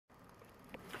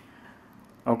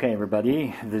Okay,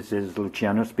 everybody, this is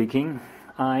Luciano speaking.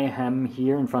 I am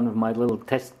here in front of my little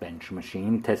test bench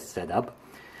machine, test setup.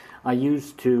 I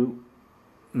use to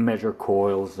measure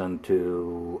coils and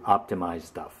to optimize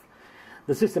stuff.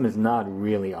 The system is not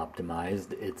really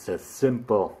optimized. It's a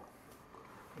simple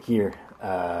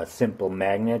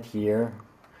magnet here,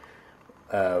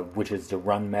 which is the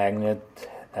run magnet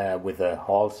with a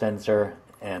Hall sensor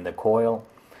and a coil.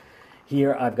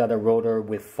 Here I've got a rotor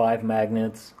with 5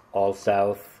 magnets, all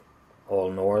south,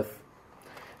 all north.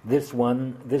 This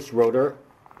rotor,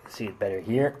 see it better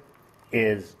here,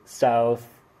 is south,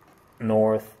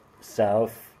 north,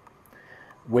 south,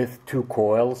 with 2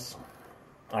 coils.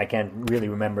 I can't really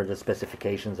remember the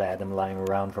specifications. I had them lying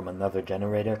around from another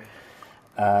generator.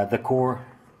 The core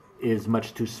is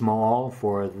much too small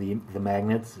for the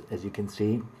magnets, as you can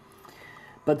see.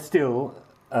 But still,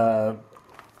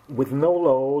 with no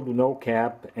load, no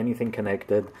cap, anything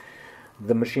connected,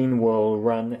 the machine will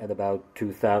run at about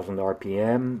 2000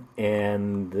 RPM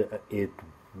and it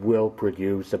will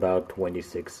produce about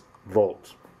 26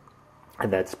 volts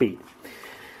at that speed.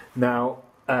 Now,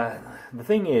 the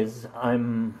thing is,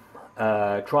 I'm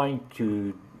trying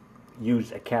to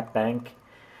use a cap bank,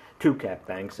 2 cap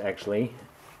banks actually,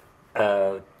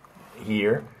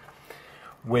 here,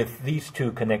 with these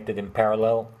 2 connected in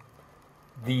parallel.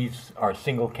 These are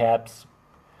single caps.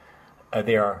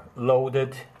 They are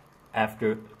loaded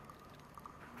after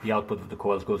the output of the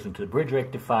coils goes into the bridge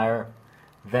rectifier,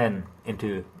 then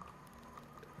into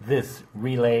this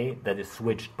relay that is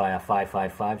switched by a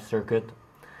 555 circuit.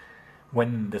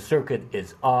 When the circuit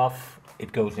is off,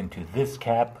 it goes into this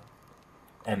cap,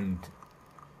 and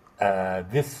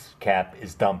this cap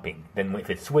is dumping. Then if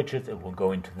it switches, it will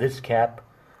go into this cap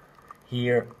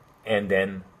here, and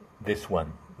then this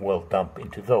one will dump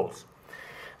into those.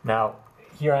 Now,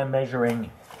 here I'm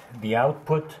measuring the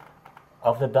output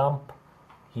of the dump,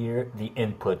 here the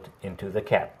input into the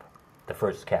cap, the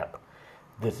first cap.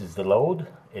 This is the load.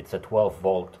 It's a 12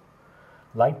 volt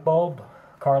light bulb,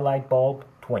 car light bulb,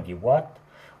 20 watt,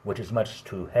 which is much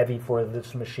too heavy for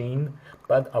this machine,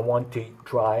 but I want to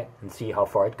try and see how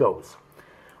far it goes.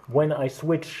 When I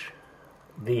switch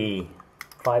the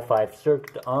 5.5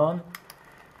 circuit on,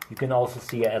 you can also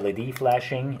see a LED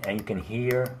flashing, and you can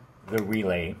hear the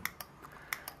relay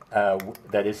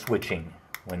that is switching.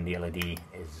 When the LED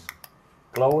is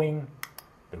glowing,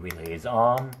 the relay is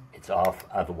on, it's off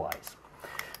otherwise.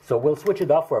 So we'll switch it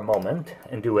off for a moment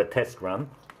and do a test run.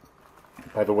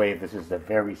 By the way, this is a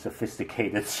very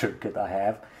sophisticated circuit I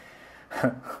have.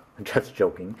 Just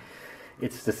joking.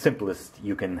 It's the simplest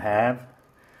you can have.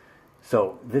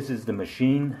 So this is the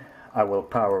machine. I will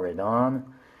power it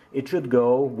on. It should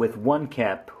go with 1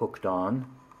 cap hooked on,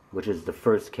 which is the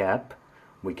first cap.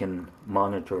 We can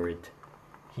monitor it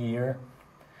here.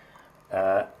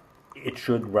 It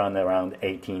should run around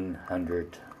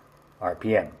 1800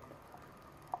 RPM.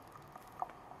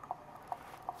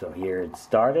 So here it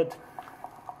started.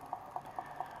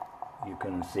 You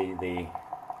can see the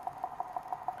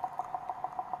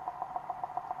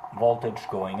voltage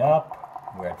going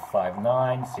up. We're at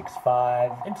 5.9,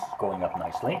 6.5. It's going up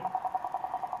nicely.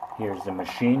 Here's the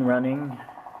machine running.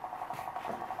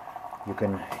 You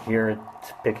can hear it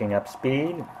picking up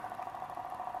speed.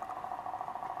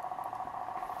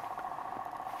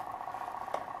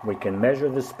 We can measure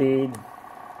the speed.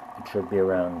 It should be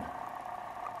around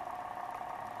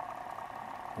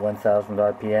 1000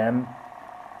 RPM,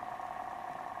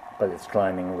 but it's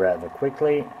climbing rather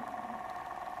quickly.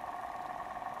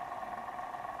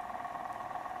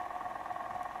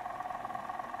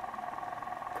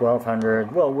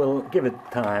 $1200. Well, we'll give it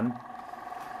time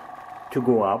to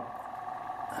go up.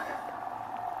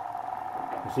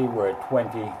 You see, we're at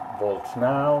 20 volts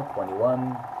now,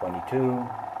 21, 22.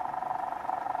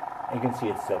 You can see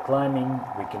it's still climbing.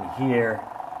 We can hear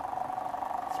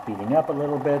speeding up a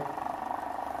little bit.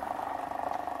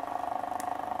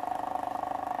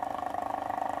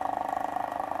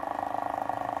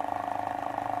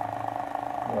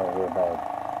 Well, we're about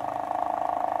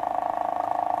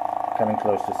coming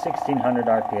close to 1600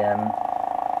 RPM.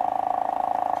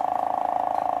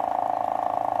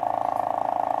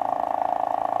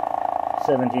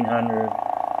 $1,700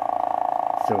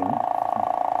 soon.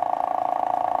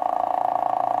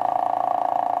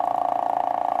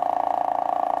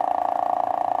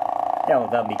 Yeah, well,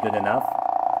 that'll be good enough.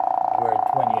 We're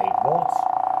at 28 volts.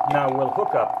 Now we'll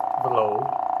hook up the load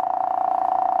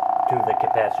to the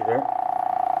capacitor,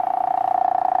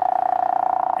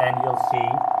 and you'll see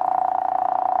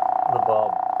the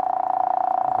bulb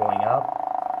going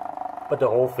up, but the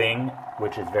whole thing,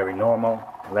 which is very normal,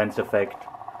 Lenz effect,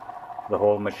 the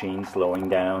whole machine slowing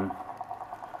down.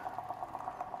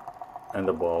 and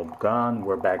the bulb gone.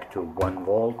 We're back to 1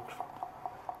 volt.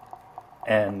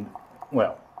 And,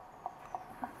 well,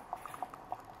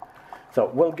 so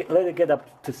we'll let it get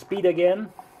up to speed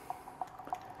again.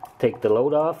 Take the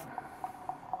load off.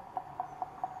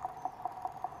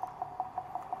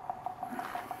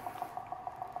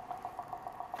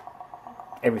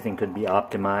 Everything could be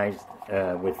optimized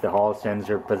with the Hall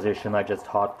sensor position. I just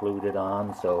hot glued it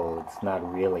on, so it's not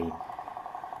really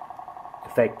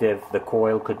effective. The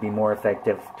coil could be more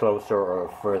effective closer or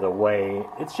further away.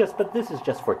 It's just, but this is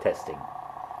just for testing.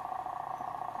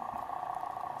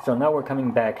 So now we're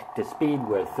coming back to speed.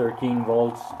 We're 13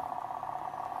 volts.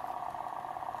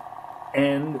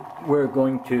 And we're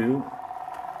going to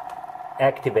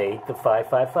activate the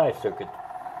 555 circuit.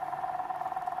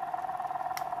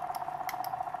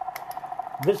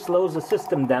 This slows the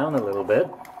system down a little bit,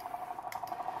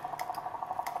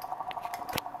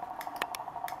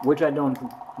 which I don't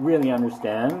really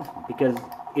understand, because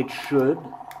it should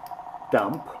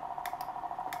dump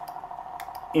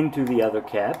into the other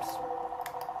caps.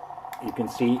 You can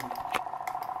see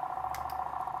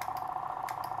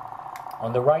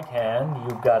on the right hand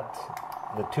you've got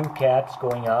the 2 caps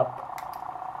going up.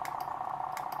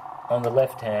 On the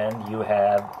left hand you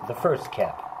have the first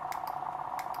cap.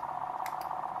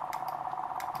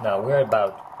 Now we're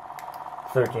about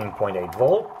 13.8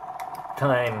 volt.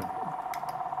 Time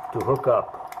to hook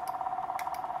up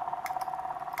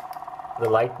the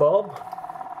light bulb.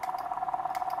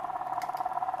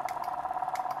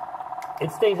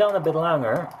 It stays on a bit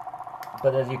longer,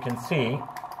 but as you can see,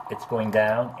 it's going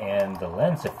down and the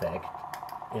Lenz effect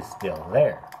is still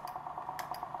there.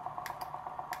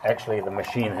 Actually, the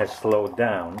machine has slowed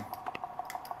down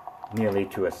nearly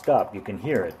to a stop. You can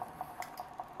hear it.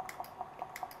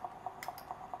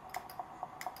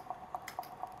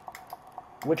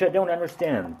 Which I don't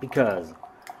understand, because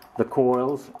the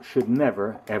coils should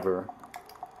never ever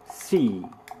see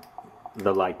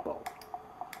the light bulb.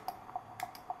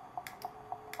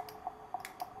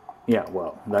 Yeah,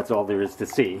 well, that's all there is to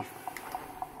see.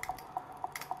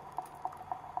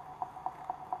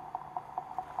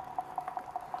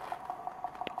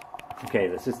 Okay,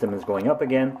 the system is going up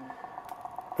again.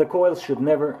 The coils should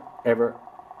never ever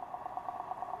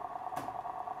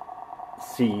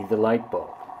see the light bulb.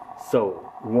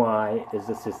 So, why is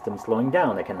the system slowing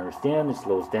down? I can understand it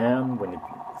slows down when it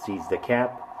sees the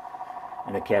cap,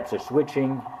 and the caps are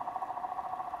switching.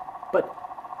 But,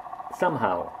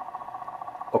 somehow,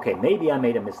 okay, maybe I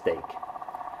made a mistake.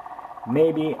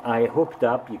 Maybe I hooked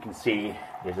up, you can see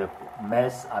there's a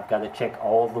mess, I've got to check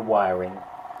all the wiring.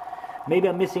 Maybe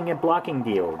I'm missing a blocking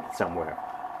diode somewhere.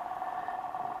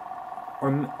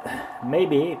 Or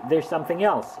maybe there's something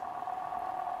else.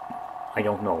 I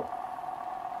don't know.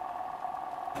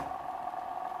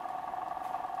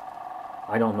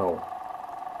 I don't know.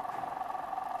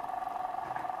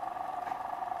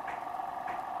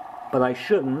 But I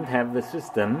shouldn't have the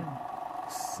system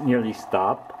nearly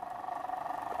stop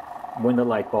when the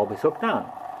light bulb is hooked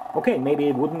on. Okay, maybe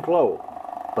it wouldn't glow,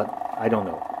 but I don't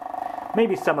know.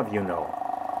 Maybe some of you know.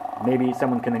 Maybe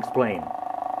someone can explain.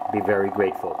 Be very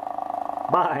grateful.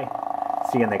 Bye.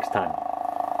 See you next time.